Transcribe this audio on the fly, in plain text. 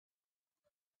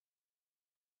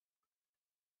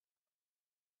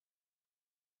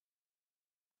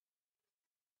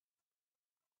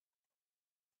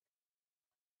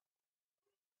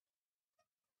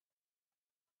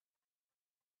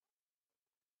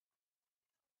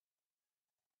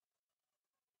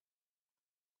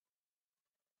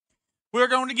We're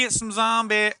going to get some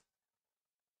zombie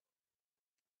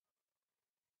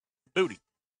booty.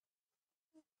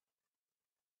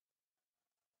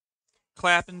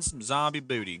 Clapping some zombie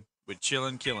booty with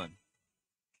chillin' killing.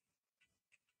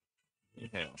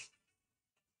 Hell.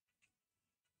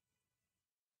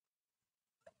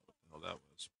 What the hell that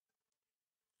was.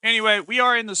 Anyway, we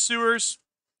are in the sewers.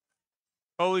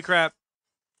 Holy crap.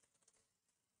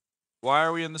 Why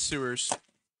are we in the sewers?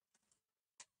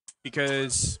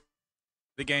 Because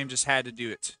the game just had to do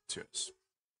it to us.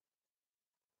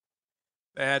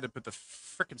 They had to put the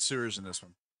frickin' sewers in this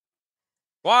one.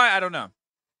 Why? I don't know.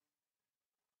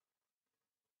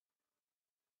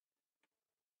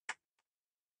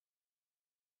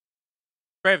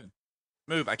 Raven,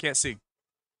 move. I can't see.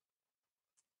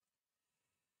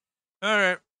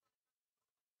 Alright.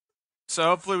 So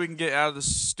hopefully we can get out of the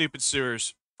stupid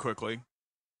sewers quickly.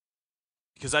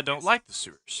 Because I don't like the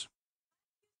sewers.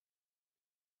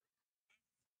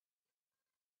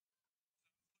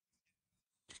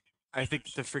 I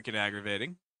think they're freaking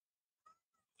aggravating.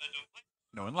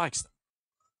 No one likes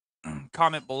them.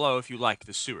 Comment below if you like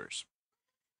the sewers.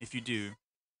 If you do,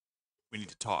 we need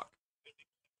to talk.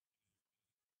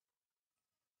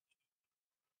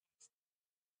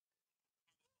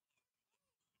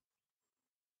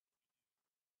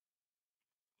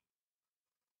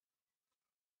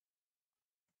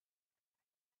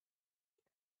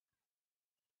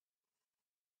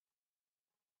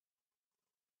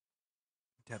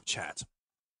 To have a chat.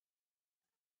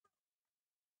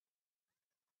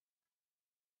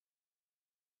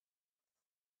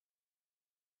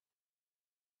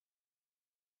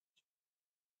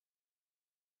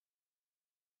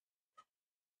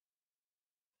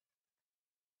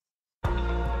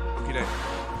 Okay, then.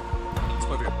 Let's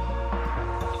move here.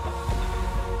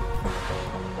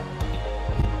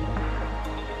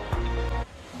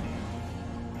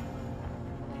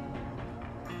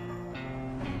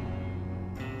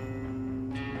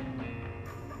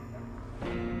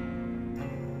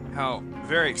 How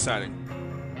very exciting.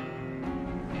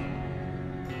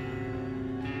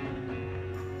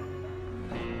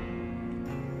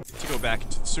 To go back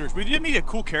into the sewers. We did meet a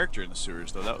cool character in the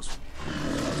sewers, though. That was...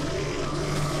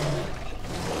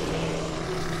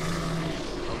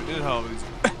 Oh, we did help these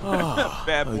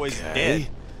bad boys dead.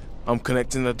 I'm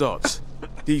connecting the dots.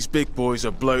 These big boys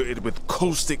are bloated with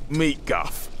caustic meat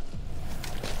guff.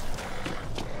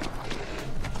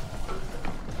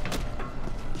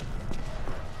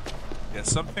 Yeah,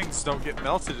 some things don't get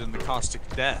melted in the caustic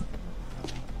death.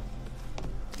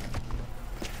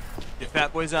 You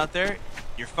fat boys out there,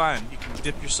 you're fine. You can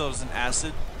dip yourselves in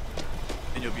acid,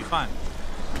 and you'll be fine.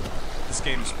 This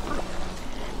game is proof.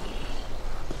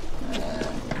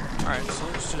 Alright, so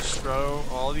let's just throw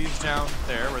all these down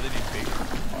there where they need to be.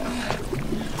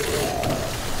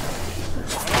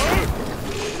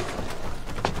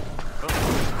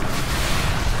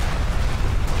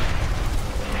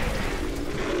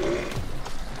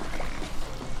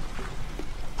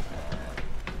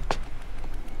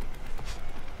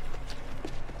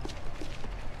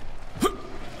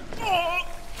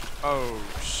 Oh,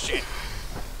 shit.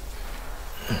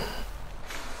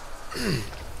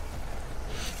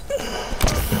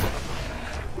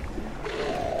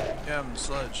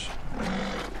 Sludge.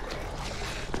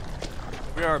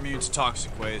 We are immune to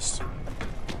toxic waste.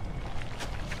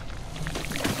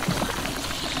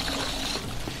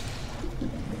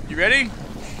 You ready?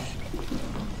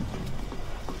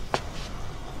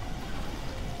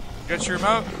 Got your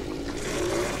remote?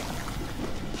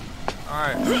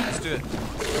 Alright, let's do it.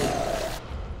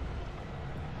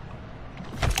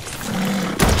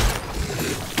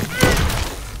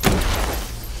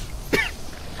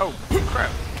 Oh,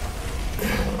 crap.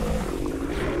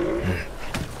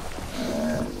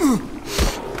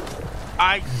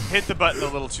 I hit the button a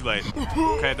little too late.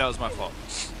 Okay, that was my fault.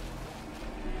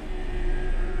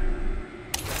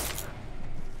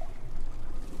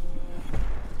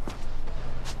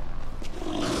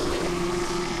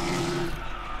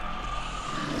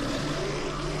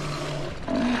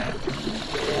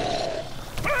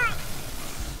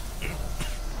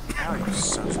 Ow, you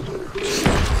son of a bitch.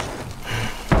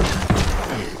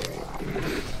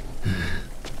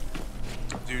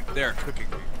 Dude, they're cooking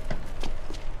me.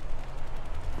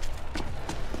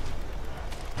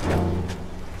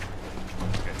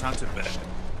 Time to bed.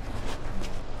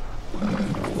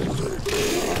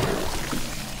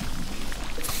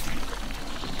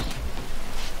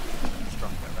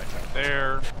 Drop that back out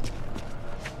there.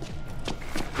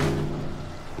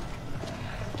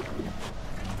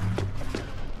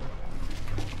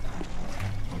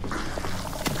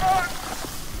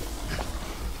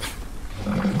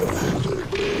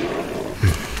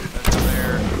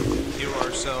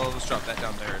 drop that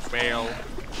down there as well.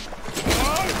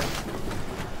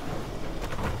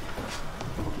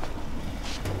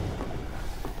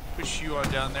 Push you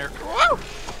on down there. Woo!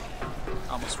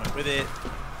 Almost went with it.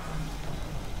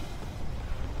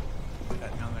 Put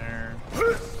that down there.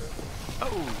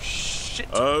 Oh, shit.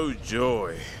 Oh,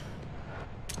 joy.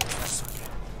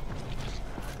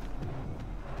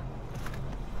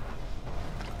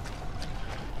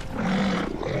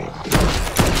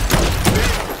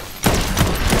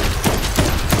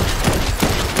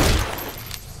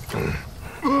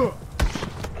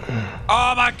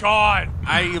 Oh my god!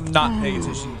 I am not paying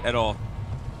attention at all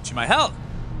to my health.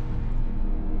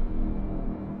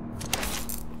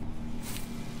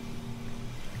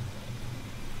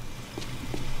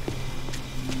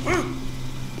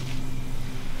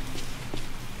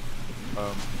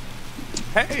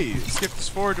 Hey, skip this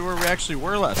forward to where we actually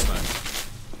were last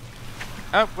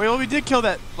night. Well, we did kill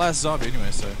that last zombie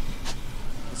anyway, so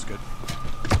that's good.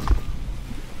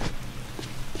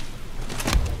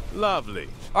 Lovely.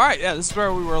 Alright, yeah, this is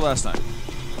where we were last night.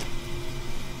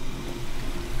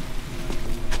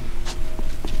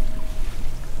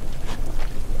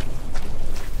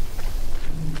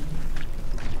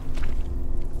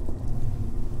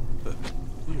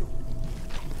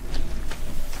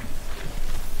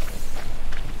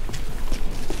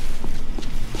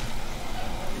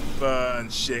 Burn,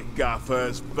 shit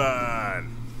guffers,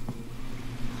 burn.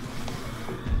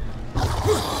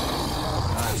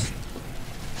 Nice.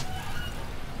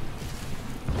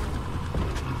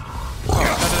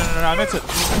 Oh, no, I meant to.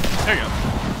 There you go.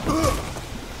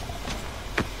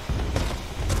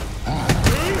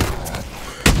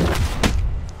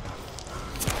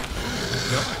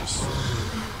 Nice.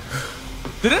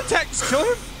 Did that attack just kill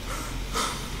him?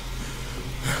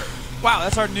 Wow,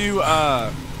 that's our new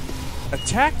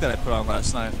attack that I put on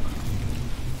last night.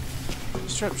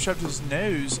 Strap shoved his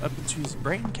nose up into his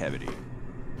brain cavity. Here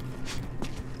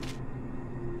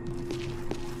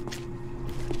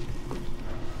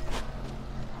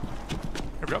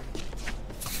we go.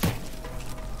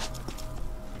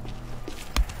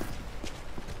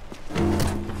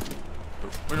 Oh,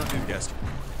 we don't need a gas.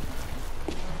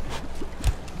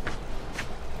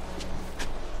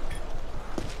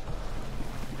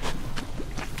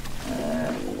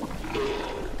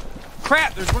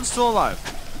 Crap! There's one still alive.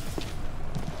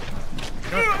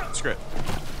 You know what? Screw it.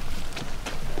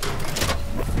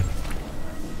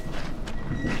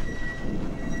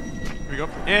 Here we go.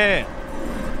 Yeah.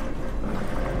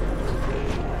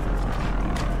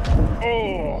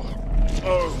 Oh,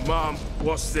 Mum,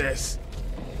 what's this?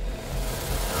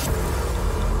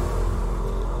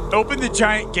 Open the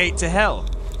giant gate to hell.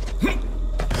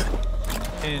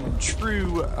 In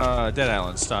true Dead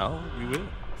Island style, we will.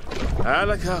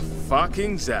 Alaka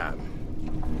fucking zap.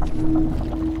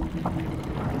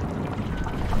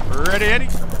 Ready, Eddie?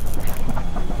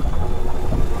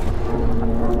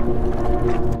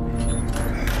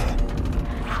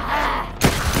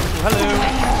 Hello.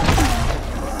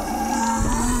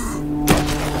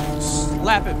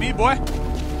 Slap at me, boy.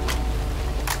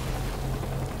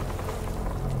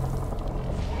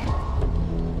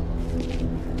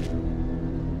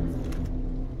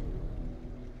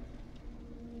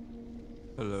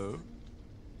 Hello.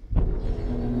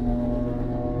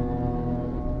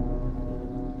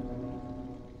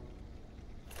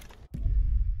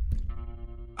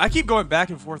 I keep going back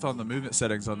and forth on the movement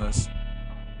settings on this.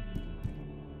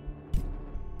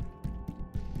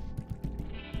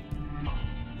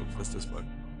 Oops, that's this way.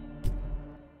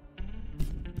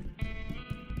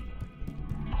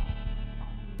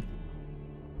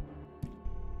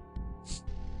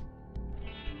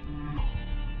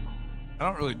 I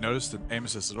don't really notice the aim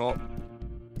assist at all.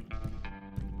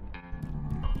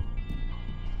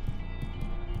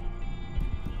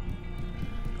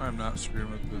 I'm not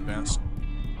screwing with the advanced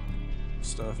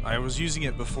stuff. I was using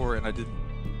it before and I didn't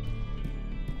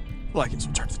like it, so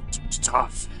it turned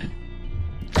tough.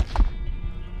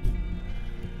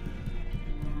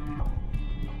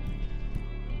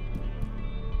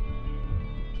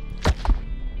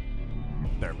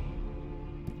 There.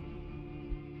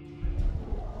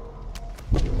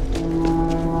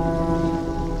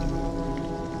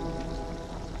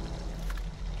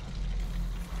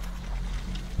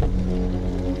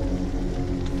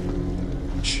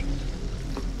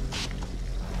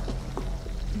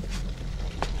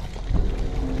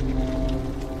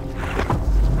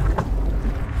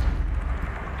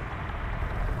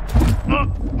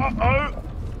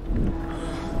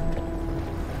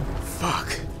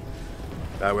 Fuck.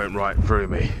 That went right through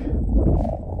me.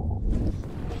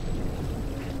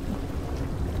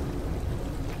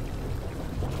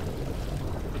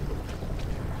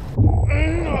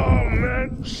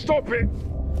 man! Stop it!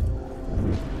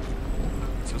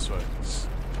 It's this way.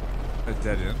 A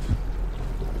dead end.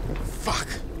 Fuck!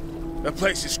 The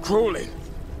place is crawling.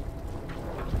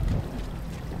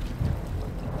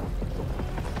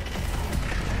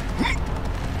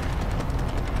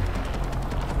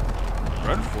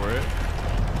 Run for it.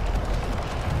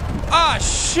 Ah,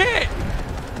 shit!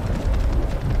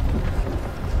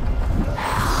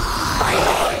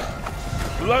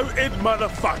 Bloated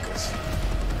motherfuckers.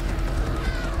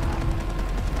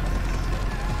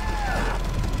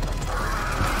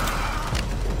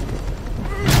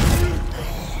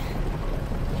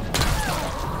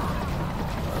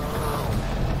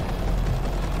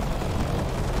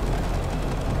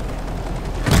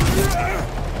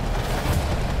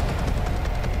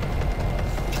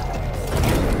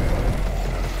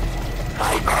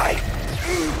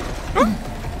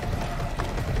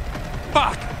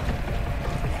 Fuck!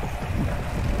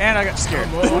 And I got scared.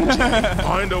 Come on, Jay.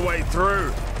 Find a way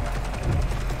through.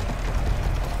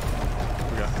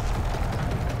 We go.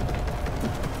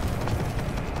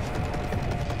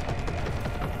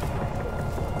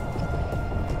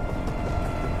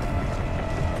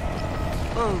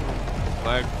 Oh.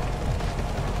 Lag.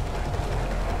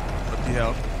 What the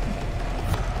hell?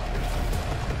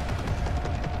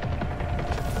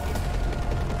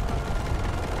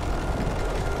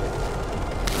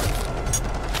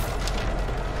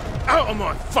 Out of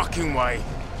my fucking way.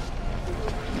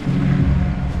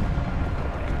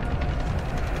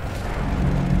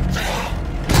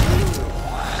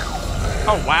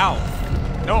 Oh, wow.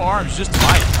 No arms, just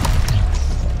bite.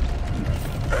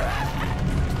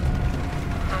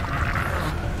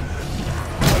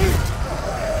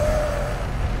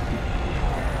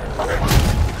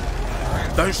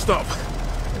 Don't stop.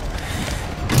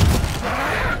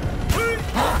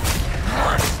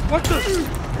 What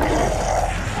the?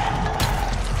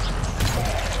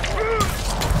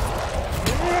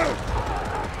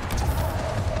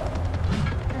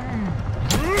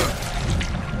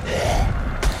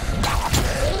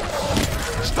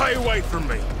 Stay away from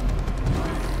me.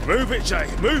 Move it, Jay.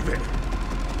 Move it.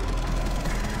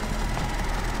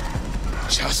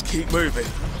 Just keep moving.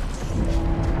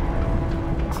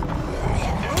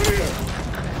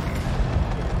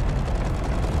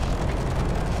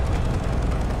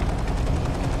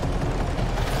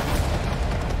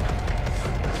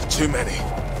 Too many.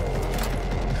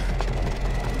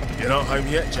 You're not home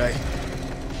yet, Jay.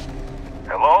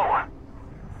 Hello?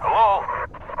 Hello?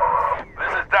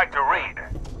 This is Dr. Reed.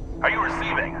 Are you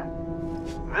receiving?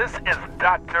 This is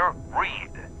Dr.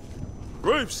 Reed.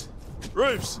 Roops!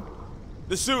 Roops!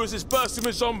 The sewers is bursting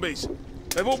with zombies.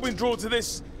 They've all been drawn to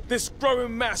this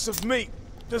growing mass of meat.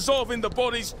 Dissolving the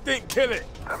bodies didn't kill it.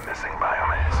 The missing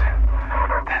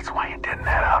biomass. That's why it didn't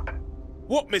add up.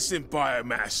 What missing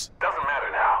biomass? Doesn't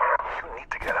matter now. You need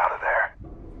to get out of there.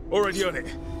 Already on it.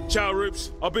 Ciao,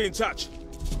 Roops. I'll be in touch.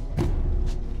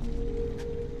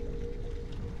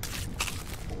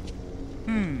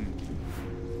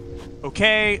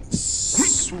 Okay,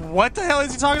 what the hell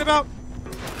is he talking about?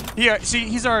 See,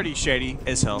 he's already shady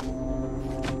as hell.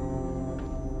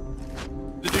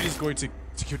 The dude is going to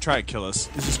try and kill us.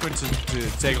 He's just going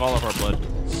to take all of our blood.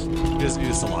 He doesn't need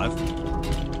us alive.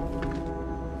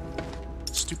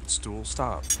 Stupid stool,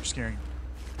 stop. You're scaring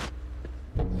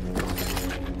me.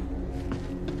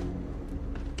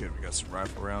 Good, we got some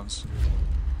rifle rounds.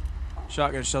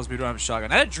 Shotgun shells, we don't have a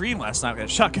shotgun. I had a dream last night we had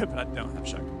a shotgun, but I don't have a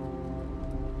shotgun.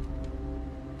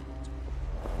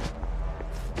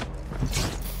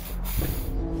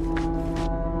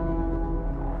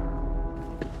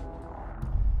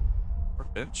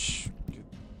 Bench.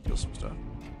 Kill some stuff.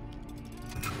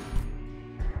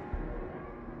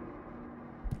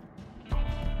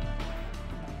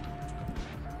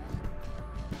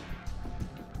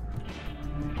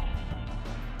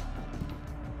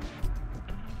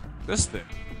 This thing.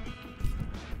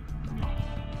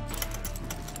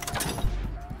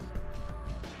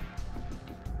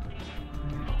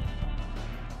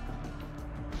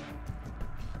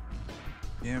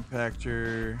 The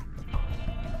impactor.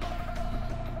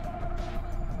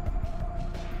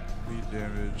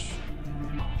 Damage.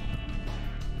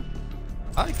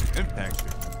 I like the impactor.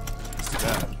 Let's do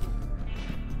that.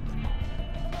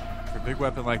 For a big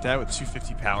weapon like that with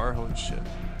 250 power, holy shit.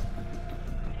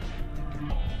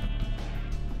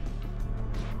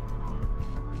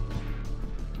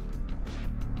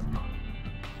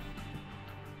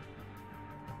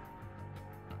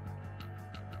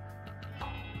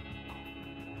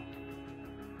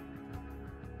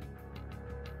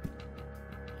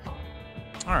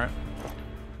 All right.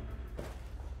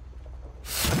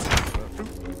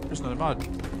 There's another mod.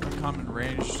 common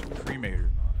ranged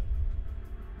cremator mod.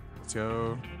 Let's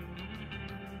go.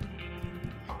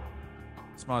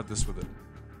 Let's mod this with it.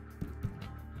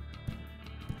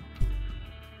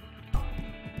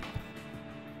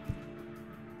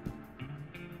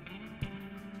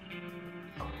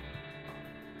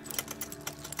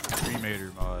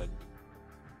 Cremator mod.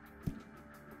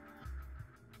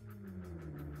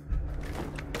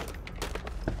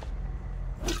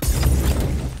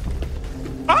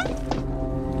 Ah!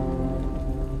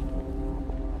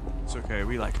 It's okay,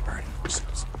 we like burning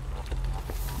ourselves.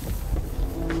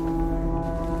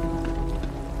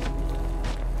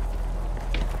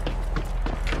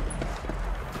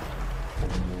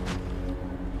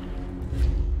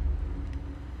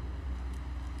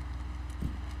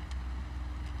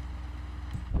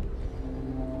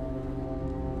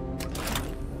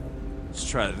 Let's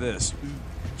try this.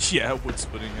 Yeah, wood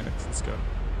splitting minutes. Let's go.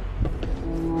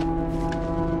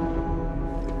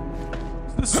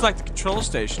 So this is like the control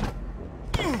station.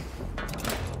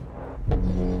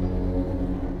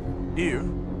 Ew.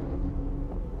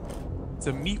 It's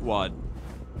a meat wad.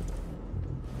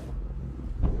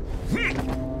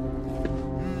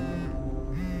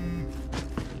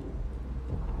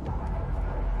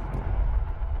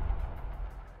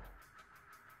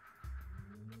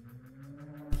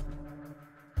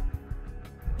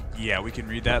 Yeah, we can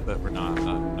read that, but we're not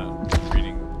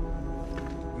reading.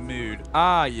 Mood.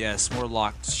 Ah, yes, more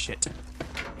locked shit.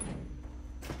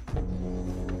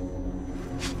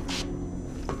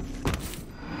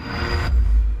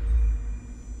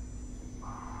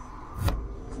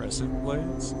 Crescent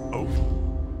blades. Oh.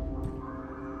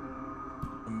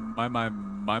 My.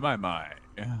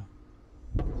 Yeah.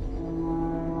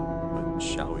 What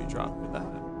shall we drop with that?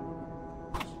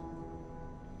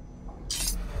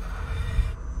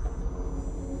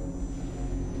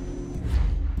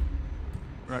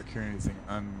 We're not carrying anything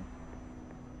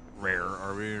rare,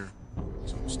 are we? Or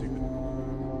something stupid.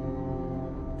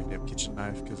 Maybe a kitchen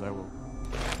knife, because I will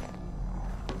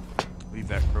leave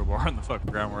that crowbar on the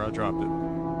fucking ground where I dropped it.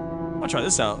 I'm gonna try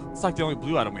this out. It's like the only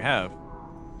blue item we have.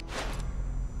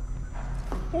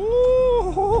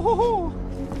 Ooh.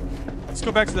 Let's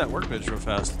go back to that workbench real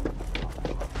fast. See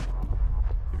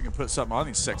if we can put something on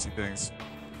these sexy things.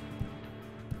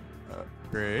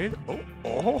 Upgrade.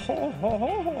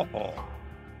 Oh.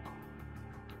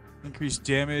 Increased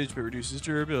damage but reduces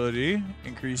durability.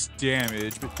 Increased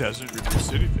damage but doesn't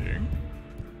reduce anything.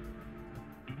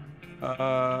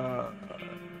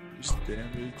 Increased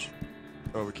damage.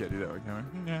 Oh, we can't do that one, can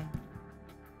we? Yeah.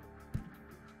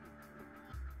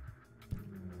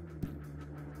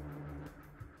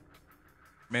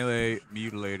 Melee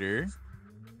mutilator.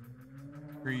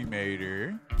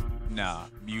 Cremator. Nah,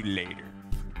 mutilator.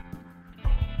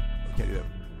 We can't do that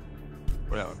one.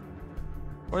 Or that one.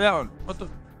 Or that one. What the?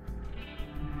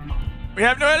 We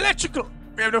have no electrical.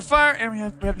 We have no fire, and we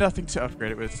have nothing to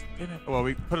upgrade it with. Well,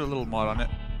 we put a little mod on it.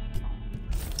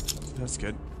 So that's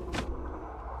good.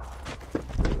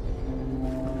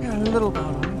 Yeah, a little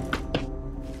mod on it.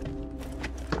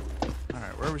 All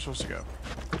right, where are we supposed to go?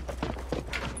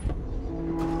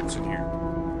 What's in here?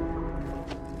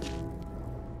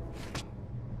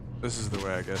 This is the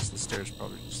way, I guess. The stairs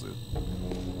probably just lead.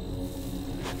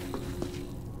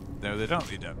 No, they don't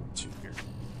lead down to here.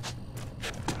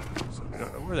 So we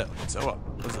don't know where that leads. Oh,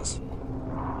 what's this?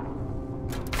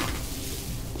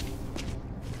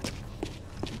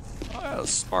 Oh, yeah,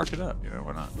 let's spark it up. You know,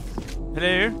 why not?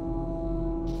 Hello?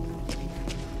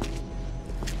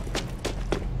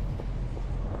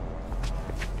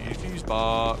 Need a fuse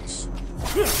box.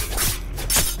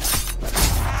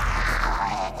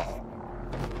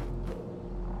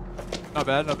 Not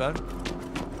bad, not bad.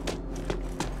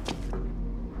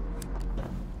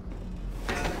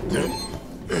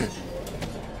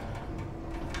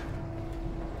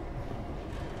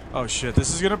 Oh shit,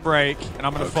 this is gonna break, and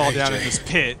I'm gonna fall down in this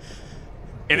pit.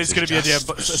 And it's gonna be a damn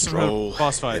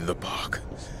boss fight. In the park.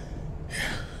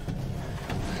 Yeah.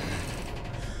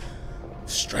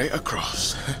 Straight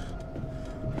across.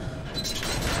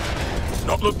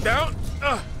 Not look down.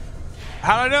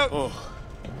 How'd I know? Oh.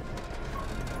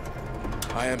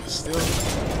 I am still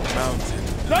mountain.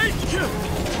 Lake!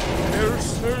 Air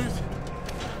smooth.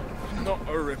 Not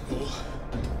a ripple.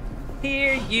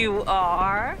 Here you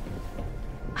are.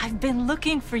 I've been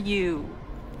looking for you.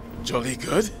 Jolly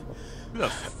good. Who the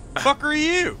fuck are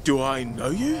you? Do I know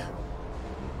you?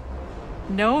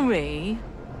 Know me?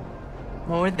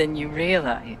 More than you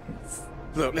realize.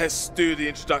 Look, let's do the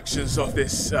introductions of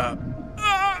this,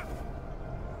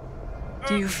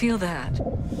 Do you feel that?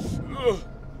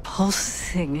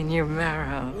 Pulsing in your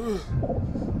marrow.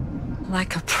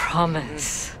 Like a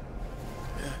promise.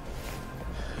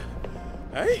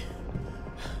 Hey?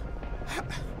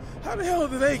 How the hell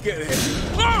did they get here?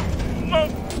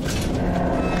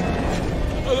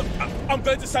 I'm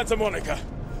going to Santa Monica.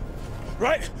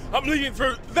 Right? I'm leading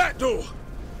through that door.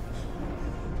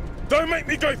 Don't make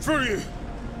me go through you.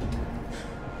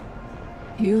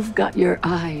 You've got your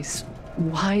eyes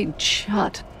wide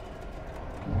shut,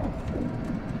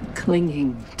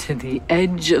 clinging to the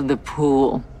edge of the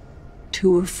pool,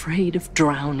 too afraid of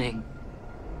drowning.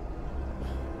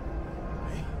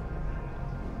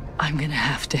 I'm gonna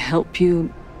have to help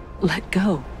you let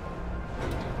go.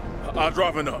 I'd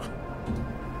rather not.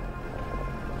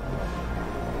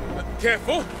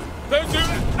 Careful! Don't do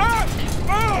it! Ah!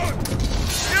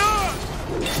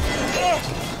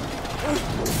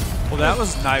 Well, that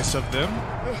was nice of them.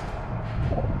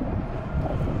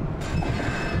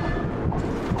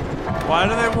 Why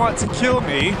do they want to kill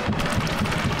me?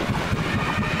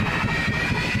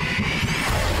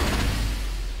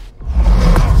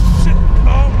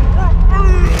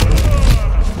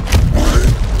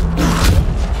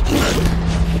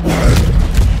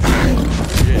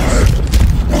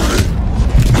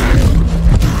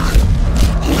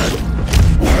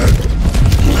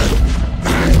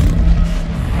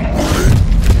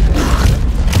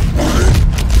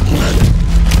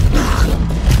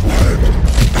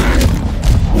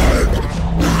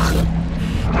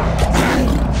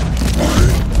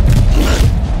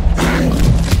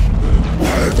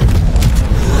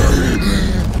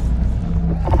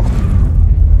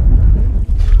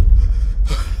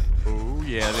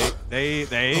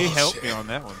 They helped me on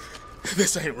that one.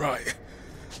 This ain't right.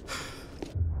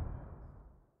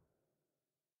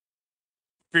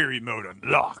 Fury mode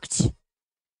unlocked.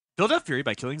 Build up Fury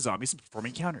by killing zombies and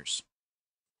performing counters.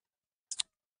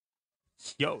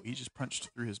 Yo, he just punched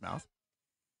through his mouth.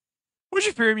 Once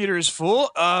your Fury meter is full,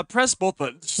 press both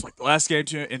buttons, just like the last game,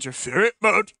 to enter Ferret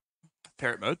mode.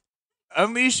 Ferret mode.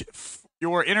 Unleash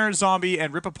your inner zombie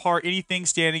and rip apart anything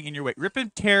standing in your way. Rip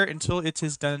and tear until it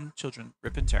is done, children.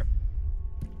 Rip and tear.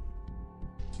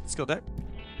 Skill deck.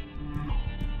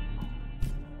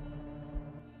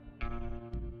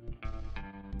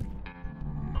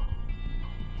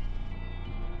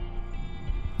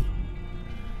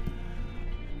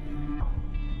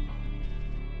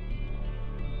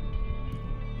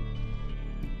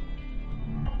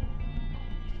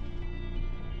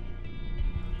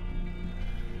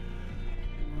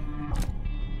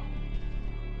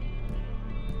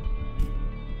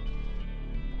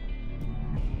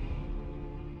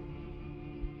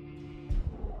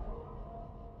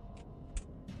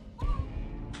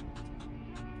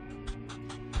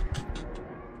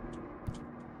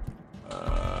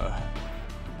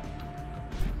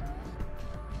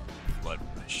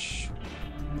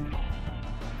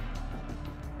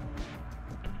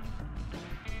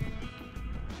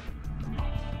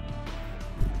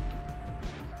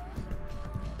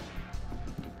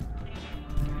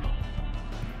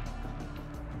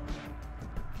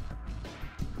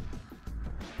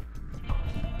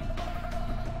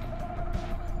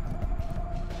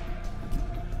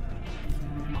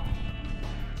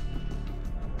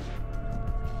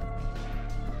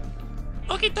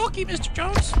 Okie dokie, Mr.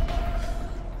 Jones.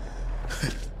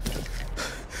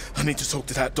 I need to talk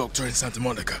to that doctor in Santa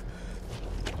Monica.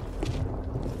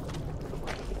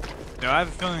 Now, I have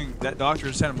a feeling that doctor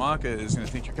in Santa Monica is going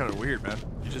to think you're kind of weird, man.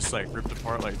 You just, like, ripped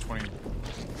apart, like, 20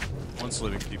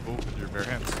 once-living people with your bare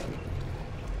hands.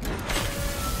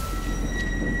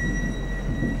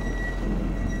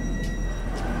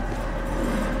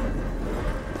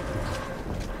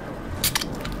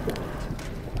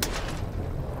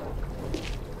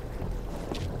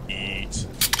 Eat.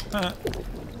 Huh.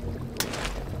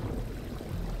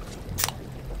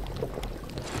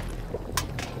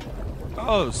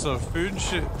 Oh, so food and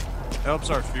shit helps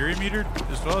our fury meter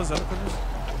as well as that covers?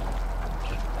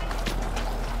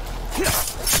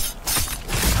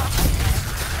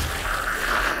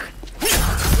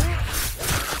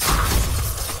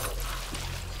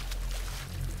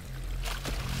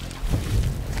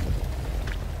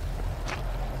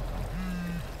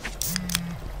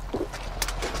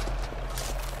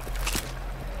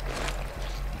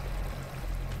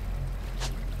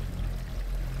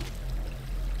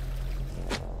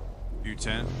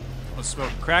 U10. Let's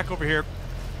smoke crack over here.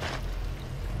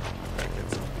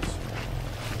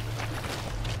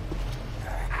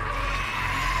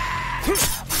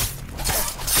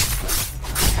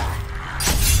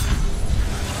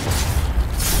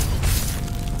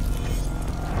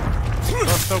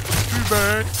 Bust open the food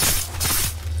bag.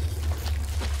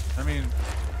 I mean,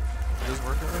 does it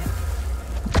work that way?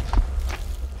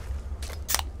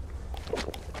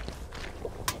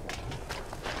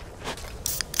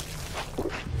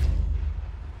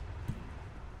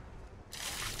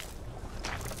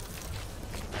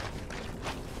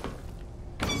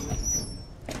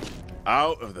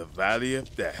 out of the valley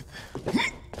of death.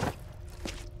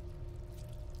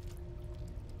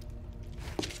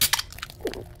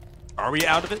 Are we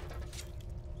out of it?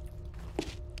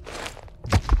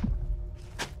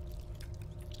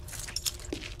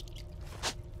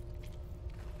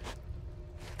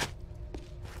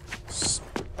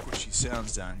 Squishy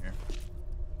sounds down here.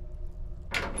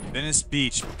 Venice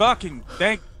Beach. Fucking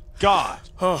thank God.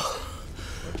 Oh,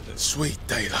 sweet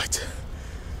daylight.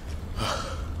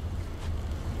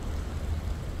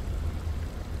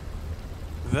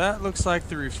 That looks like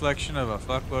the reflection of a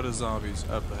fuckload of zombies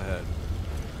up ahead.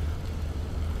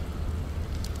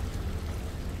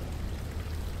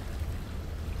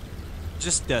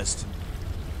 Just does to me.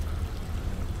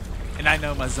 And I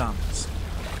know my zombies.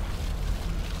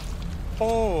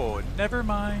 Oh, never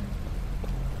mind.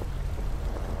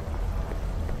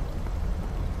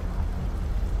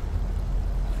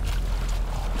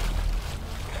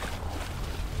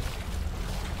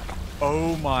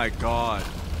 Oh my God.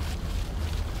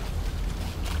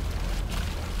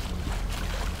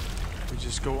 We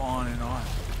just go on and on.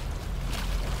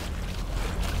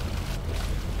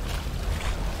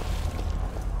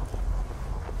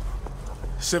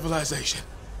 Civilization.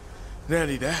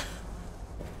 Nearly there.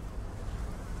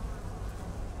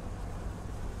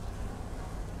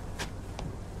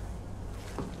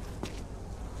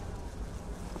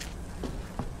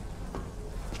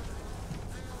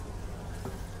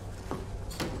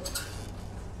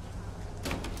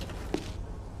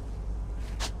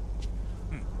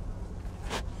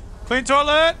 Clean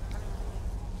toilet!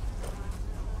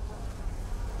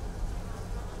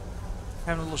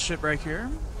 Having a little shit break here.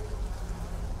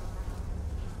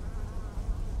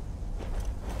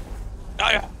 Oh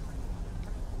yeah.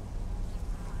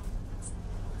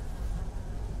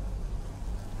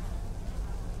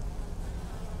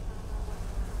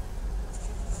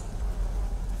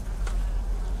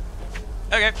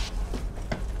 Okay.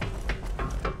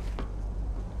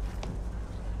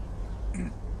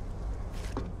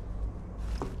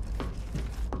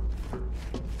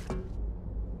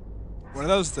 One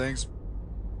of those things.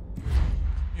 How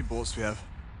many bullets do we have?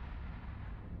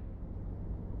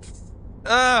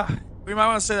 We might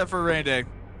want to say that for a rainy day.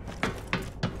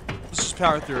 Let's just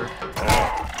power through it.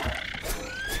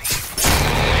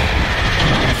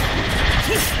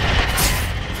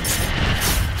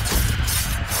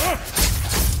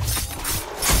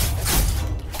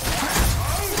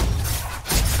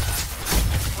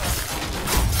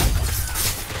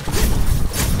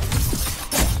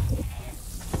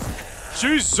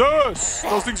 Jesus!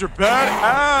 Those things are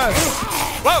badass!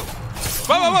 Whoa!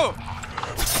 Whoa, whoa,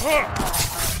 whoa!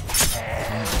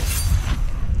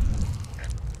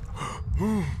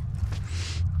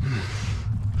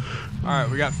 Alright,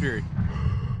 we got Fury.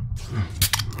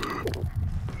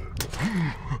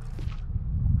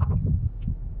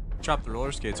 Chop the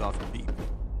roller skates off and beat.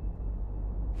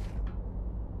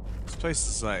 This place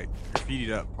is like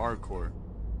graffitied up hardcore.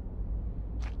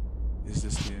 Is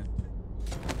this the end?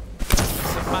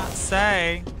 Some might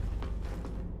say.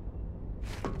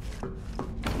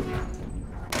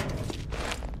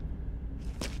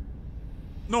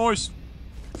 Nice.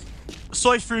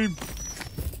 Safe room.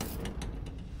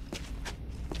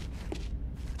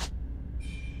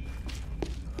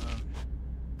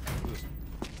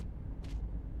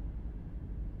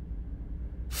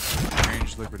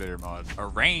 Ranged liquidator mod. A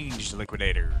ranged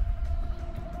liquidator.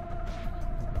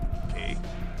 Okay.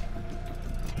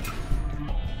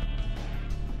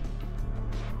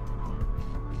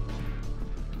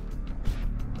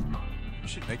 We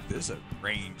should make this a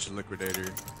ranged liquidator.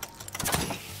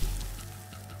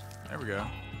 There we go.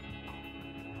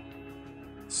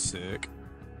 Sick.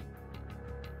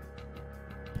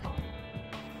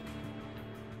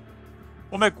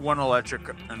 We'll make one electric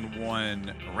and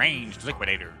one ranged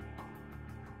liquidator.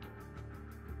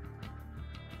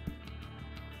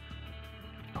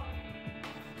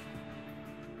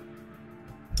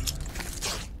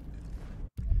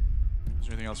 Is there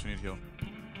anything else we need to heal?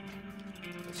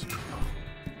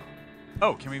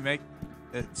 Oh, can we make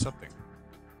it something?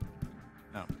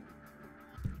 No.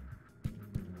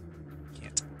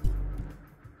 Can't.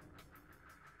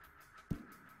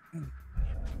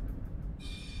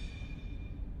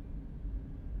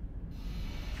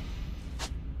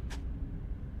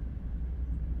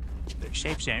 There's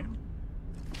shape zone.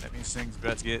 That means things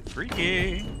about to get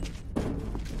freaky.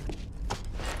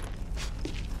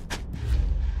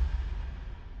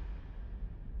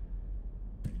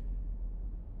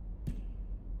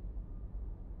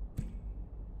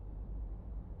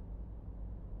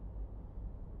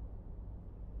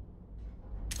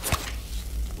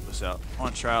 Out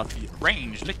on trial the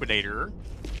ranged liquidator.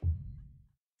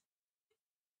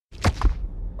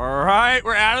 All right,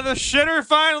 we're out of the shitter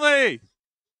finally.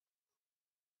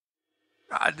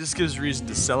 God, this gives reason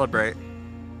to celebrate.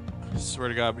 I swear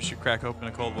to God, we should crack open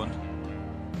a cold one.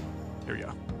 Here we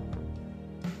go.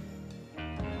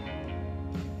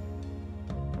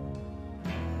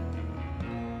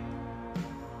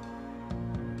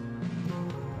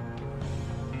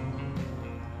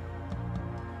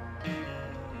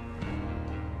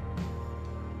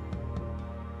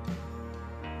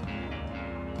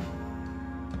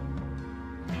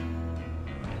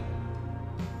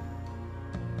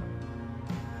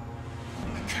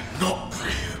 Not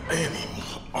breathe any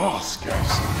more ass gas.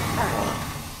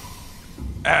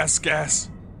 Ass gas.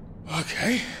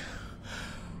 Okay.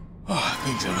 Oh,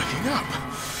 things are looking up.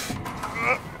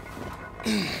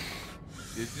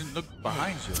 It didn't look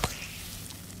behind you.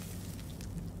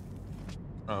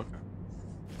 Oh, okay.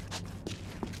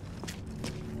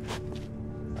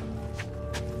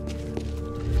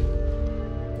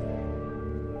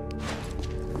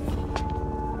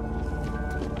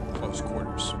 Close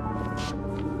quarters.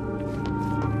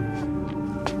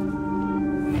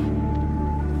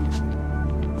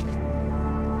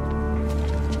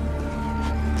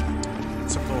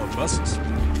 It's a full of buses.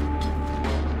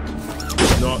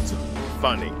 Not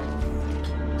funny.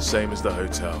 Same as the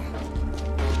hotel.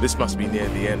 This must be near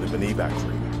the end of an evac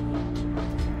room.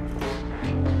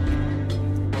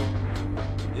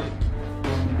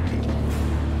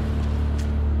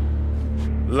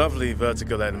 Lovely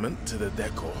vertical element to the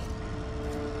decor.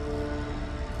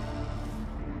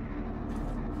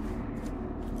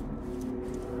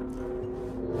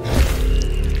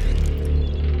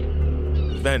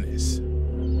 Venice.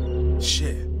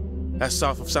 Shit. That's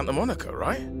south of Santa Monica,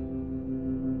 right?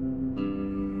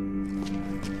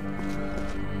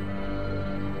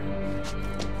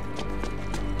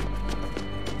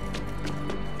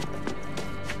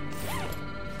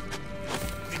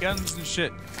 Guns and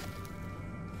shit.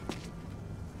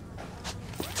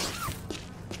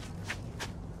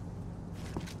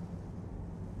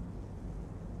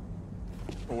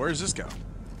 Well, where does this go?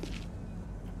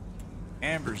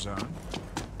 Amber zone.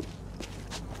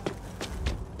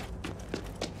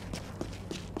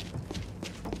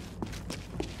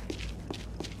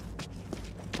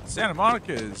 Santa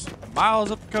Monica is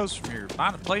miles up the coast from here.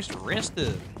 Find a place to rest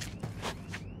up.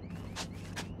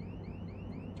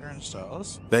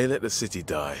 Turnstiles. They let the city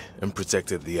die and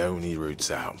protected the only routes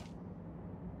out.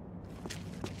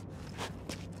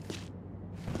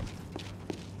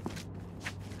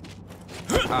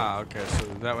 Ah, okay, so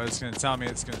that way it's gonna tell me,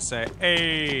 it's gonna say,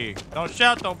 hey, don't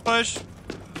shout, don't push.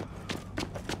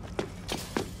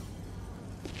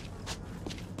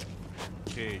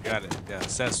 Okay, got it. Yeah,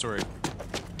 sad story.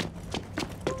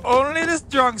 Only the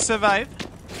strong survive.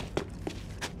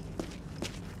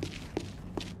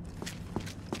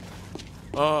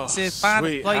 Oh, Said find a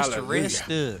sweet place to hallelujah.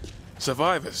 rest up.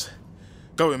 Survivors.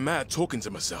 Going mad talking to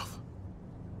myself.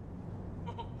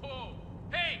 Whoa.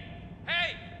 Hey!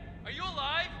 Hey! Are you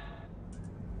alive?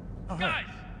 Oh, hey. Guys!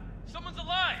 Someone's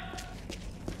alive!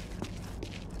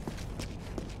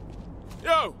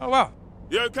 Yo! Oh, wow.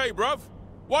 You okay, bruv?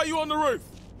 Why are you on the roof?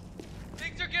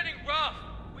 Things are getting rough.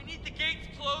 We need the gates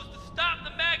closed to stop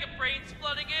the maggot brains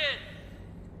flooding in.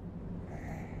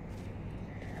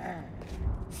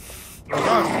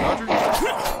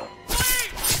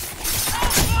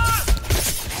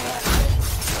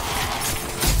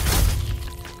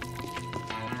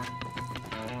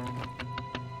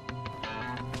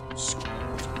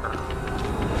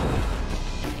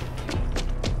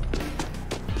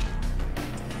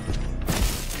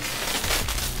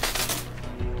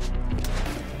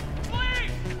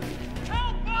 Please!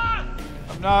 Help us!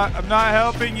 I'm not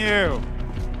helping you.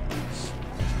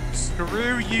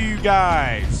 Screw you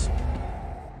guys.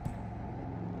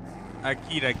 I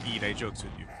jokes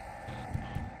with you.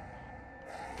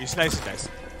 He's nice and nice.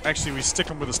 Actually, we stick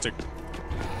him with a stick.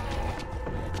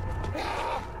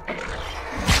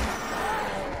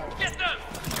 Get them!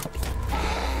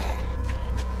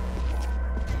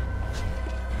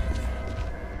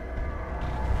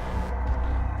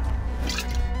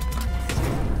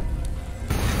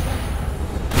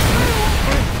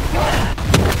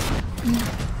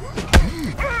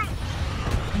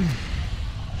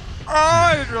 Oh,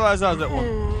 I didn't realize I was at one.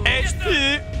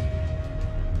 HP.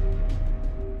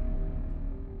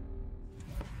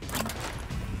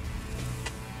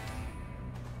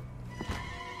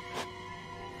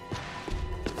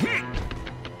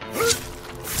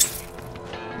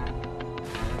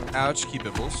 Ouch, key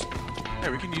bibbles. Yeah,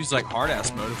 we can use like hard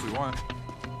ass mode if we want.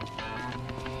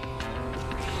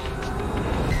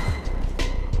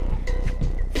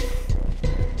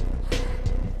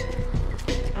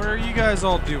 Where are you guys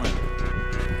all doing?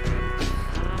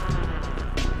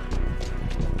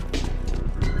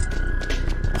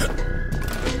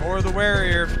 The more the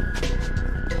merrier.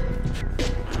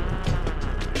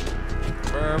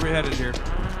 Where are we headed here?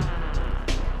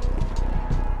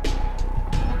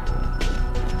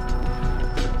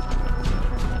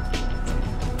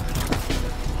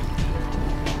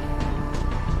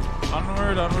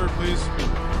 Onward, onward, please.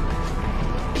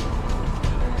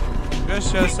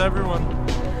 Yes, yes, everyone.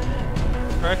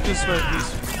 Correct this way,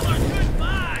 please.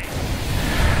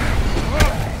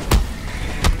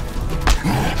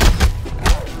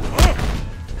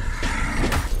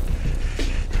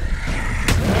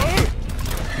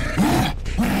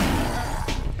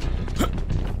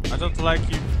 I don't like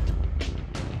you.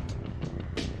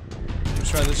 Let's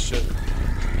try this shit.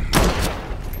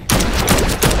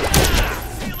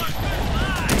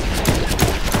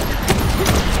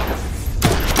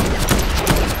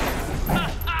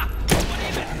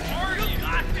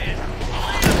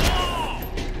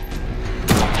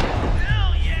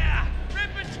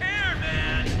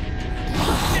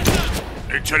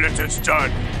 Until it is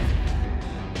done.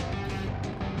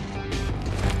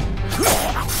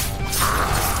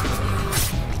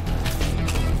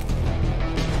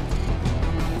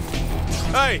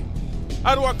 Hey,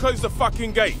 how do I close the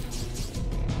fucking gate?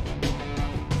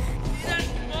 That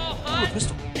small hut?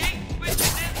 Pistol. Gate switch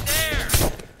is in there.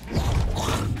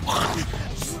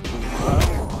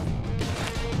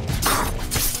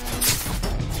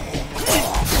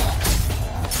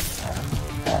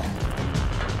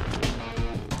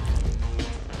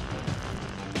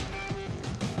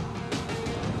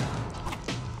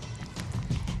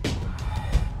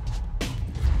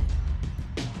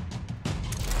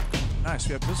 Nice,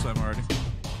 we have pistol ammo already.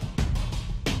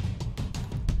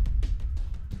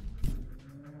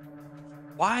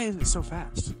 Why is it so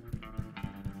fast?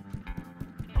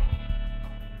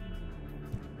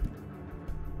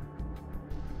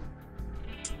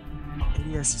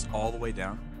 ADS is all the way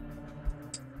down.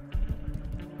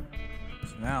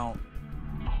 So now,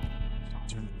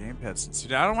 turn the gamepad.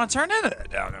 See, I don't want to turn it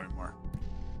down anymore.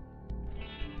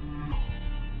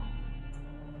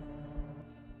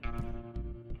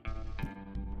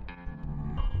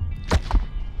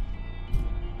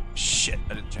 Shit,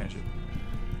 I didn't change it.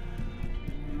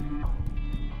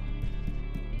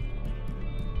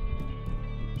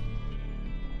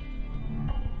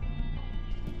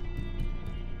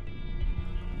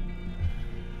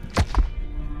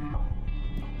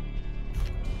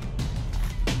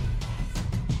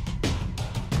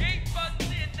 Gate button's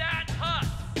in that hut.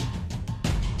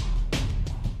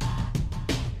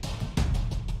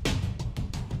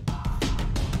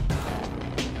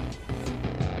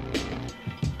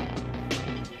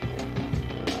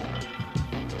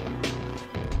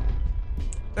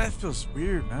 That feels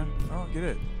weird, man. I don't get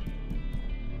it.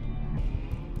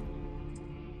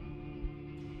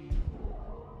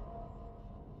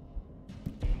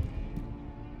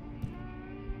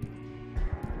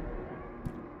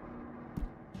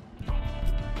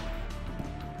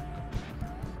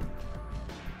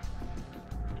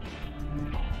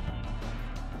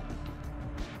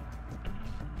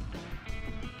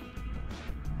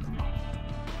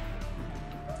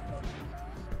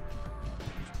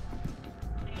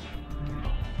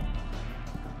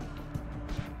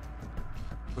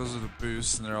 Those are the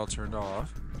boosts, and they're all turned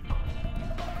off.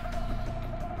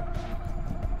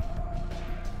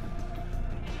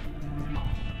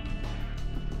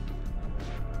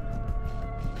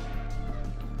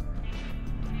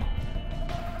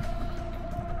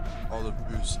 All the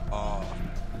boosts off.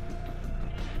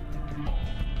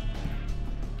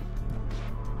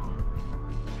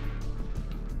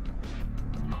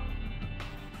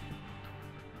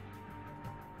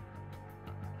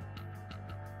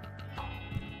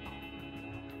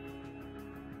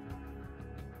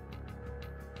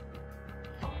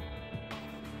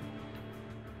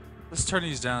 Let's turn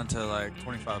these down to like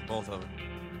 25, both of them.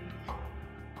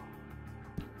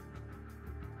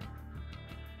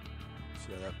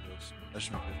 See how that feels. That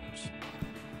should make a difference.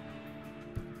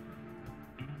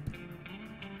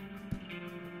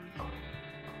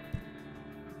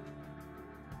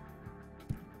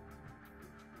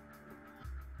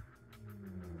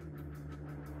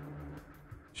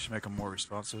 Should make them more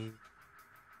responsive.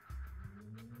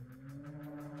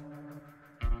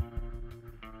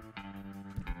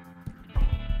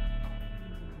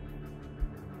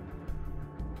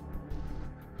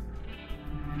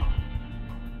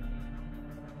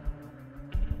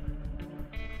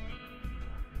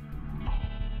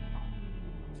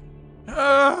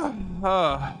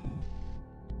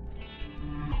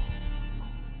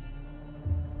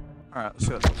 Alright, let's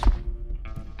see what that does.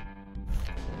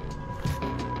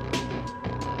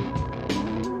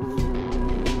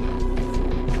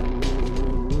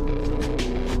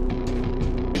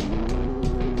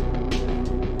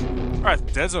 Alright,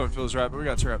 the dead zone feels right, but we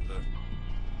gotta turn up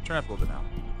a little bit now.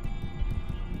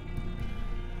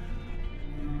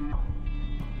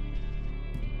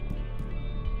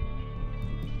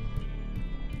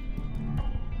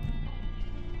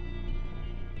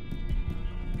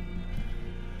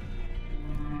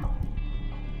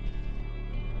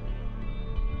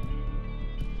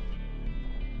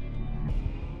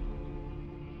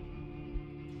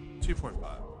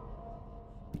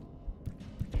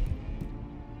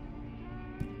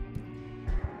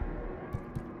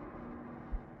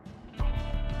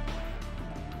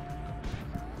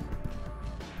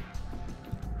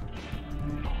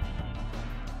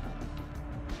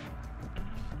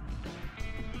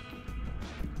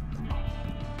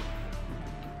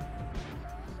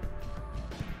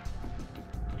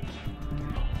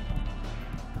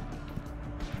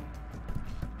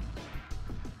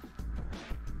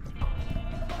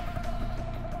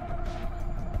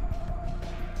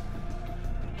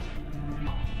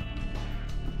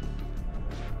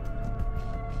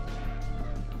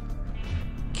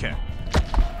 Okay.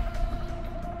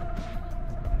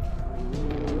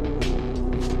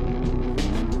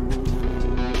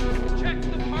 Check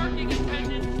the parking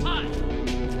attendant's hut.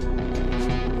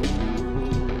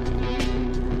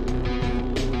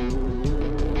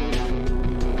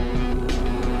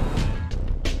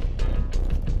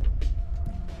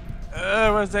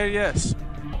 Was that yes?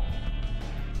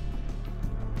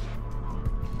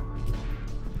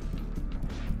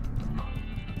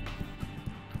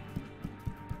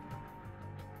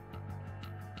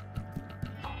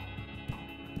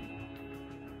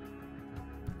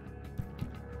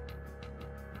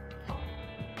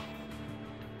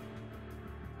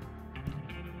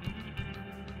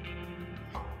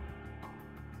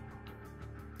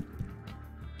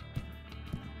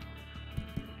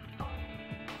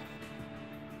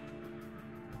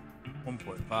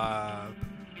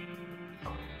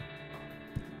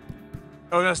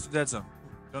 Oh, that's the dead zone.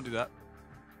 Don't do that.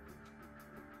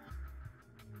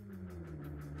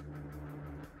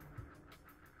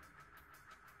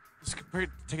 Just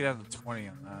take it down to 20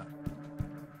 on that.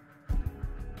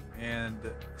 And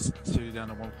city down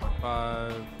to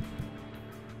 1.5.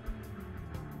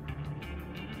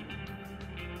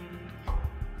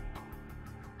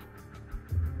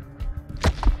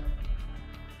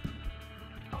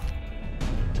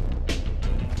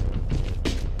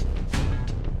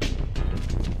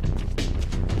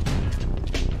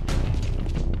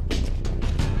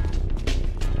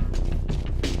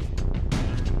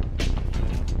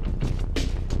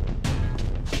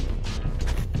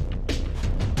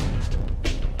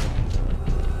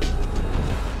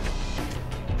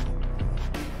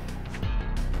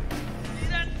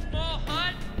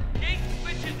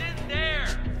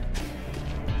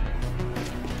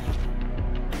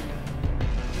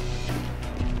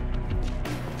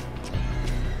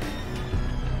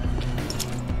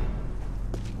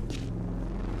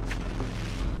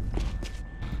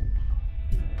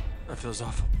 Feels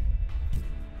awful.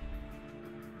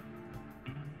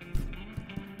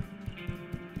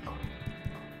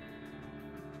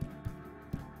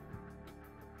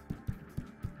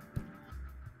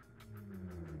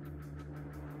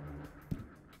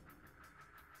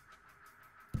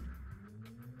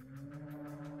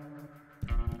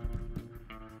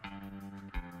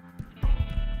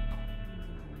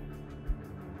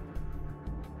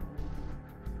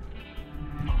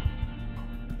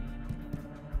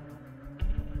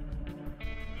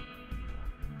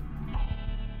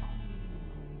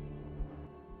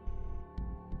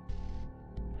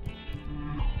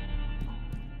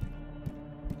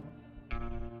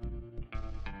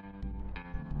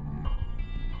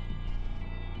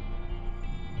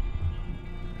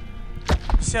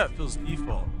 See how it feels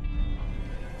default.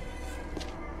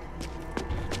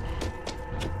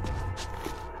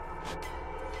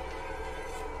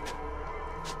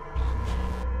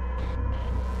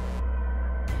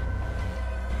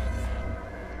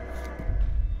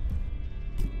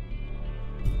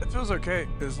 It feels okay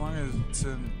as long as it's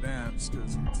in advanced,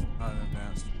 because it's not in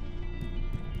advanced.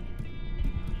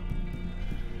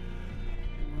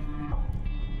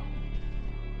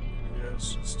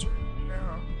 Yes, just turn it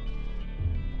down.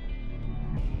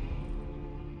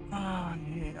 Oh,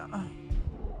 yeah.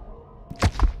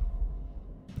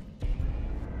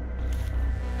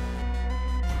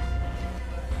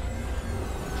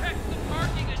 Check the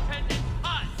parking attendant's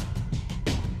hut.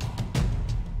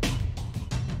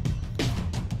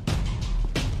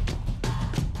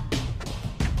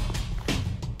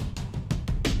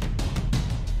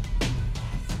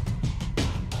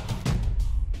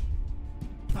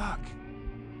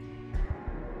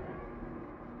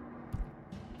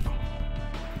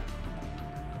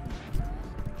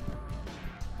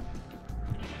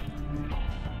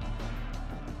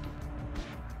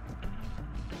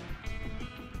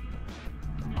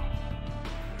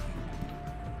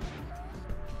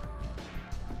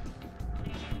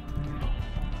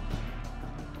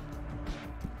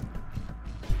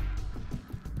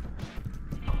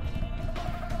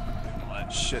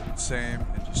 shit the same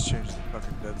and just change the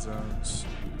fucking dead zones.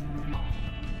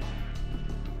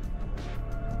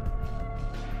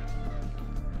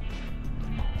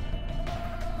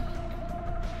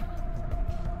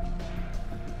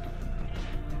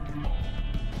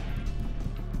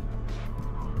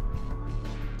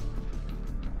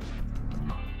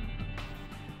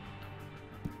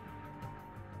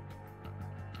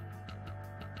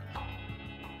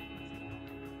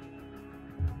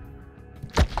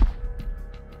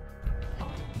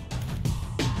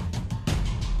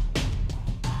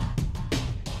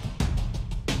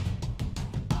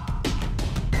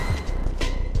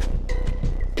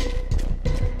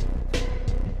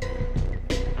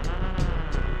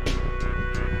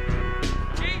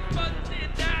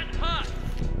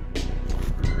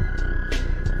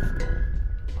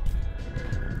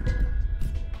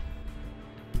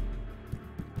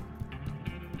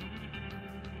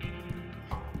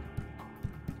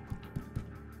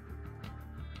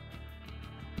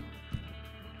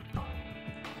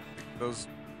 Those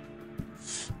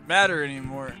matter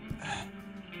anymore.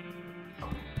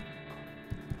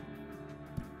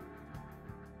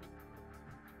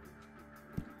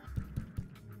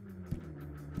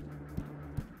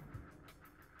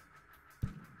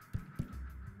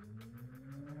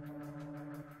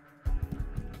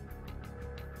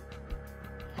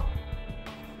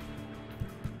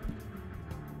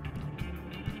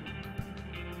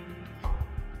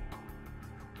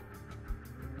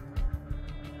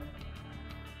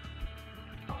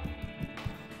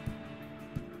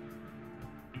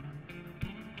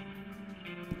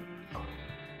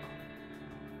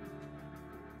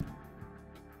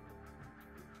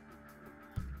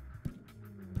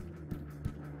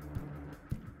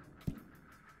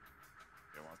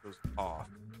 Off.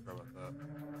 Sorry about that.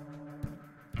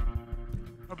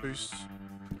 A boost.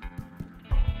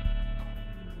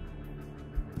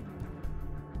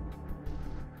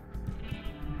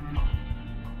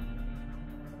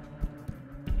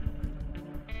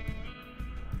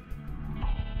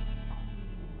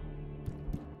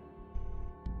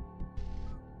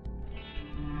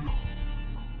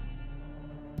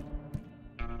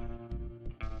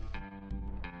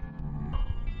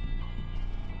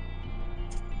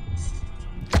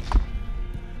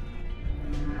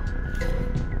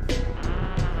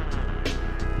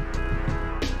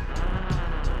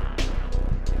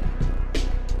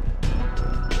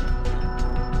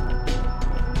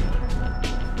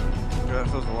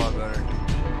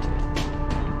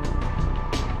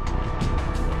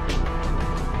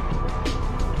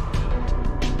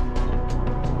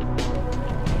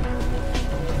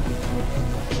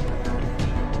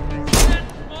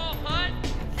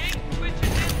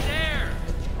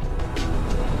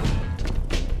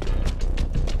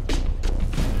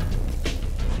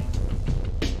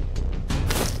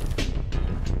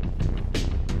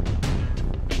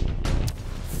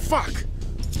 Fuck!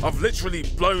 I've literally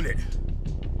blown it.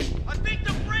 I think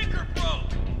the breaker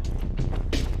broke!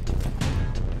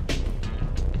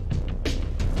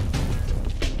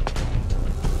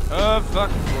 Fuck,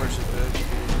 of course it did.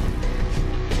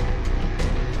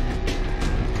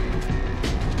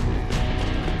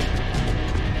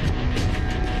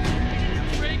 The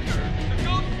breaker! So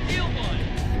go steal one!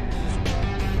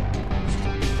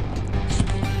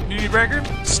 Unity breaker?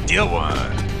 Steal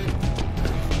one.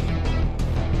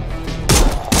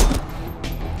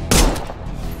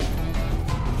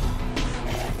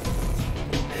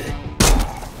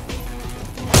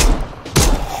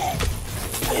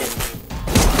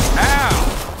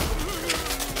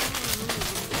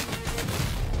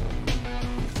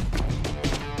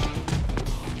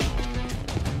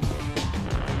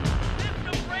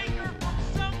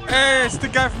 Hey, it's the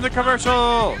guy from the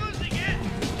commercial!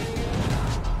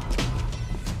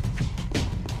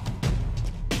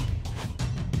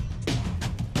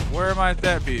 Where might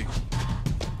that be?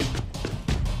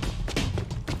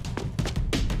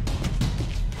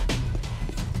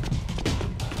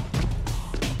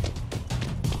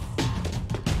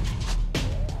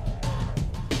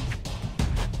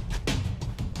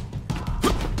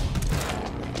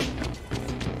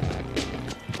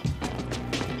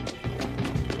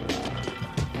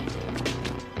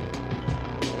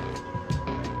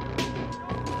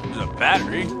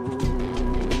 Battery.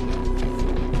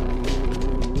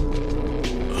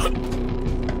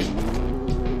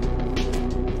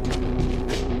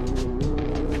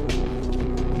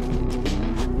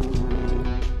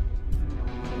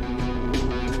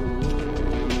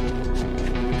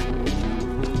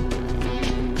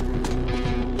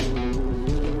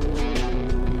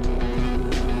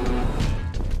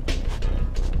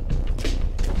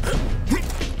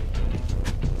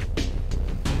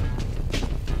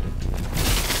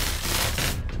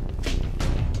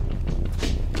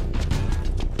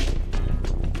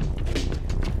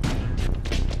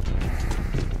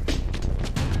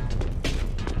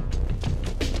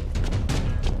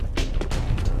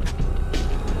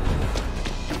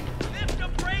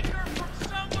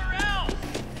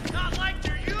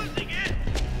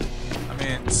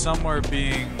 somewhere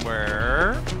being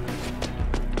where?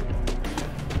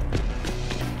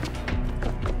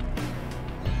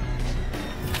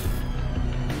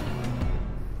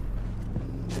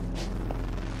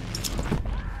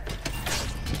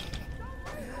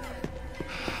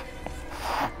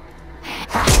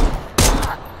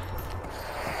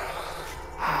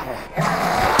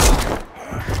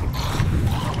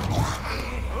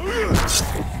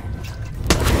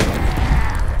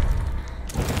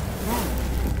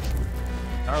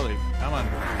 Charlie, come on.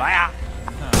 Fire!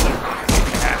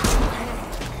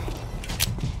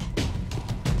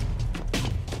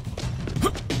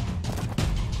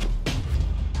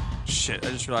 Shit, I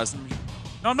just realized.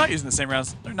 No, I'm not using the same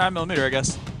rounds. They're 9mm, I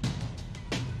guess.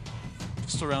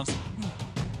 Pistol rounds.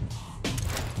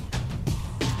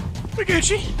 We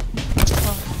Gucci.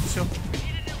 Let's go. We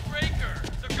need a new breaker,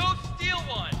 so go steal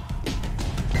one.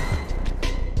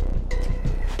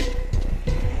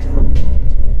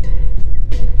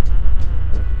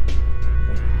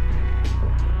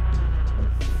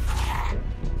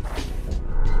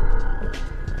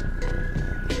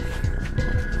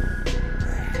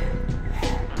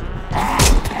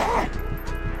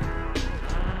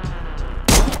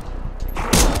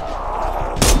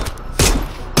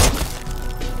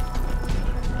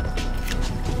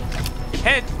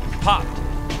 Head pop.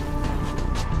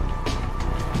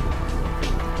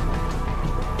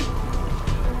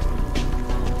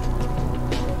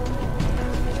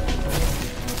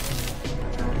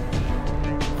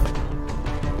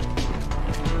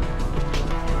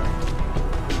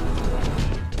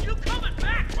 You coming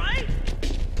back, right?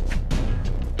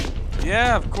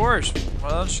 Yeah, of course.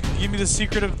 Well, don't you give me the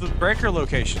secret of the breaker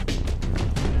location.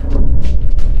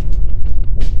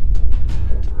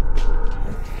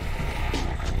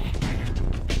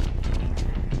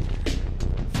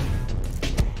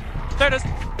 There it is.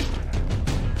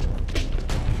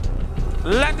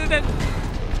 Landed it.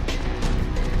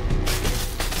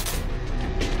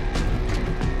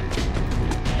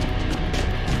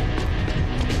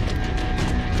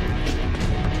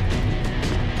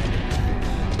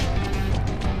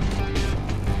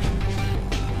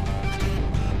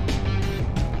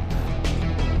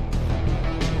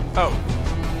 Oh.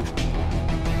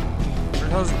 Where the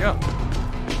hell does it go?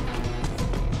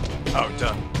 Oh,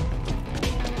 duh.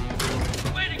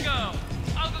 Way to go!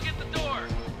 I'll go get the door.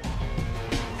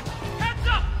 Heads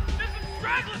up! There's some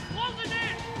stragglers closing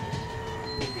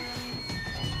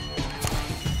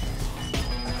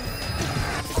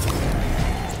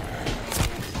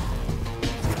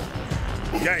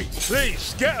in! Gate,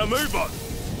 please, get a move on.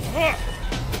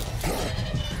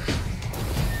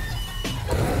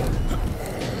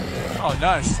 Oh,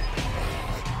 nice.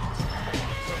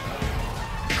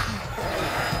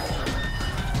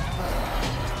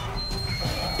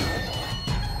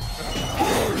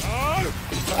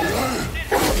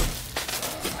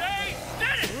 Hey,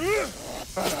 did it! You're a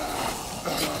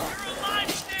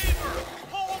lifesaver!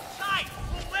 Hold tight!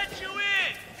 We'll let you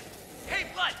in! Hey,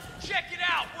 bud, check it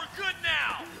out! We're good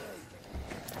now!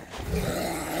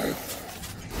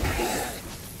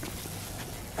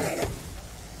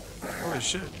 Holy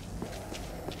shit.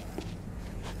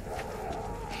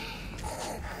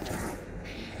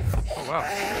 Oh, wow.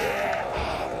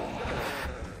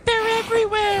 They're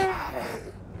everywhere!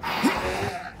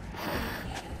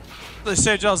 They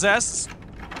saved y'all's asses.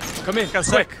 Come in, Got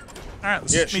quick. sick. Alright,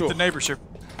 let's Yeah, meet sure. the neighbors here.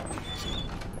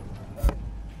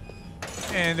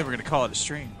 And then we're gonna call it a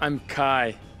stream. I'm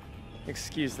Kai.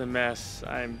 Excuse the mess.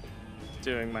 I'm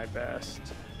doing my best.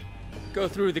 Go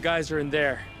through, the guys are in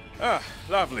there. Ah,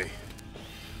 lovely.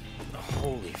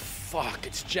 Holy fuck,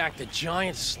 it's Jack the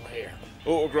Giant Slayer.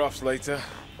 Autographs later,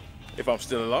 if I'm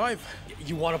still alive.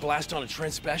 You want to blast on a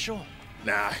Trent special?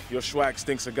 Nah, your swag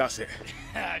stinks of gusset.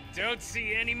 Don't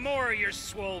see any more of your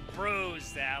swole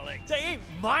bros, Alex. They ain't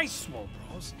my swole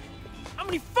bros. How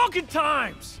many fucking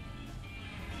times?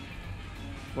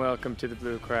 Welcome to the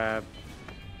Blue Crab.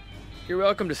 You're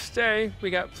welcome to stay.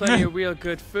 We got plenty of real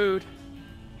good food.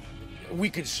 We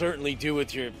could certainly do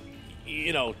with your,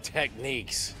 you know,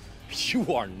 techniques.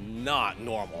 You are not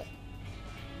normal.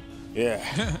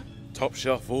 Yeah, top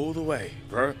shelf all the way,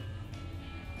 bro.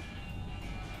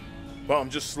 But I'm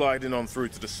just sliding on through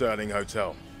to the Sterling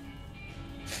Hotel.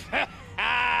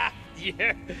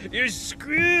 You're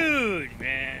screwed,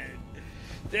 man.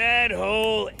 That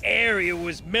whole area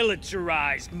was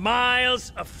militarized.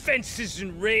 Miles of fences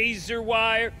and razor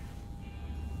wire.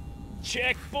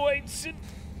 Checkpoints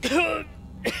and...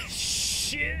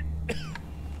 shit.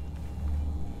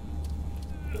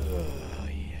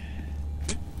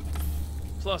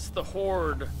 Plus the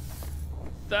Horde.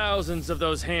 Thousands of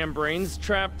those ham brains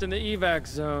trapped in the evac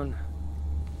zone.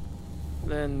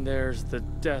 Then there's the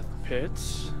death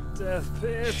pits. Death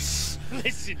pits.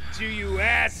 Listen to you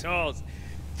assholes.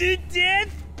 The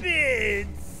death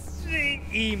pits. The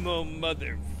emo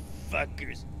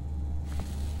motherfuckers.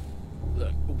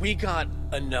 Look, we got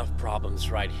enough problems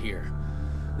right here.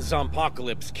 The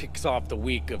Zompocalypse kicks off the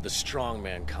week of the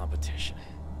strongman competition.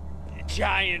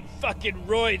 Giant fucking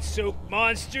roid soap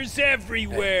monsters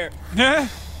everywhere. Yeah.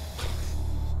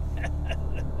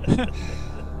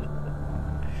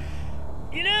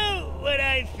 You know what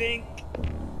I think?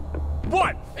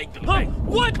 What? Hey, Huh?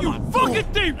 What you fucking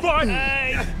think, bud?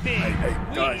 I think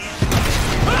guys.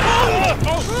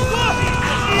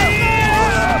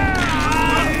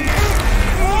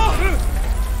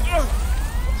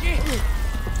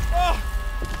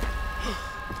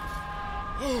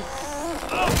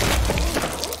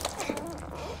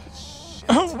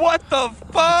 What the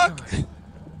fuck? They're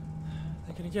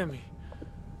gonna get me.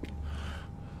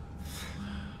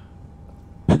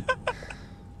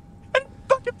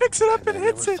 Fucking picks it up and then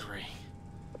hits there were it.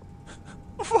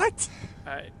 3. What?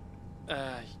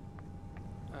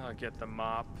 I'll get the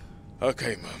mop.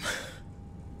 Okay, Mum.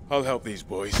 I'll help these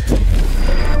boys.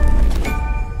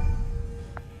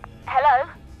 Hello?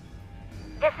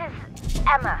 This is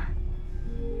Emma.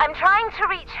 I'm trying to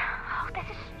reach... Oh, this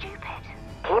is stupid.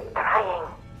 Keep trying.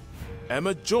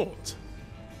 Emma Jaunt?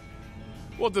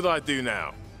 What did I do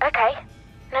now? Okay.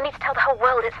 No need to tell the whole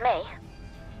world it's me.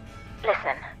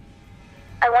 Listen.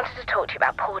 I wanted to talk to you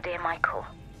about poor dear Michael.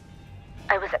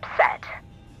 I was upset.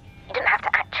 You didn't have to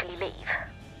actually leave.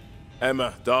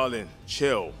 Emma, darling,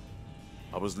 chill.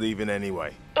 I was leaving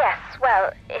anyway. Yes,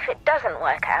 well, if it doesn't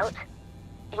work out,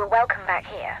 you're welcome back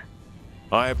here.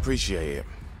 I appreciate it.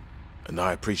 And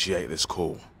I appreciate this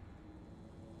call.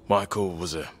 Michael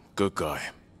was a good guy.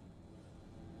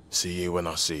 See you when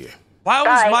I see you. Why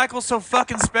was Bye. Michael so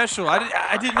fucking special?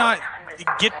 I did not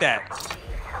get that.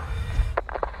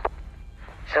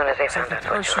 Soon as they found out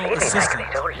what personal you're feeling like,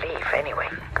 assistant. they'd all leave anyway.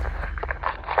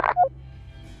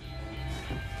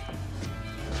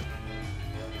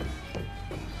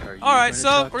 All right,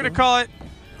 so we're gonna call it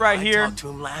right I here. talked to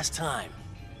him last time.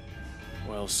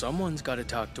 Well, someone's got to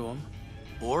talk to him.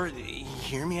 Or,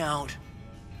 hear me out.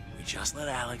 We just let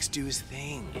Alex do his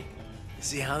thing.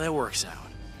 See how that works out.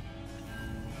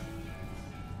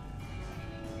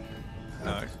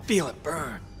 No. Feel it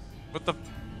burn. What the?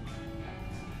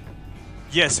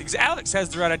 Yes, Alex has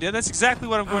the right idea. That's exactly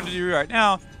what I'm going to do right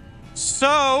now. So,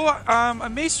 I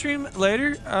may stream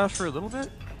later for a little bit.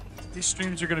 These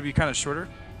streams are going to be kind of shorter.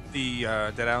 The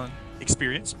Dead Island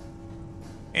experience.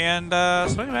 And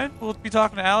so anyway, we'll be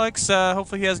talking to Alex.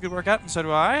 Hopefully he has a good workout, and so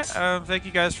do I. Thank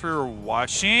you guys for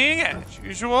watching. As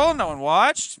usual, no one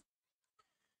watched.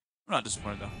 I'm not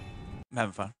disappointed, though. I'm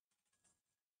having fun.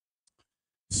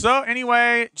 So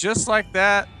anyway, just like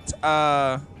that,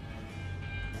 I'm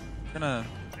gonna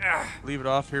leave it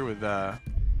off here with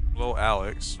little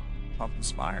Alex pumping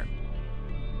Spire.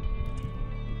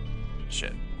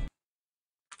 Shit.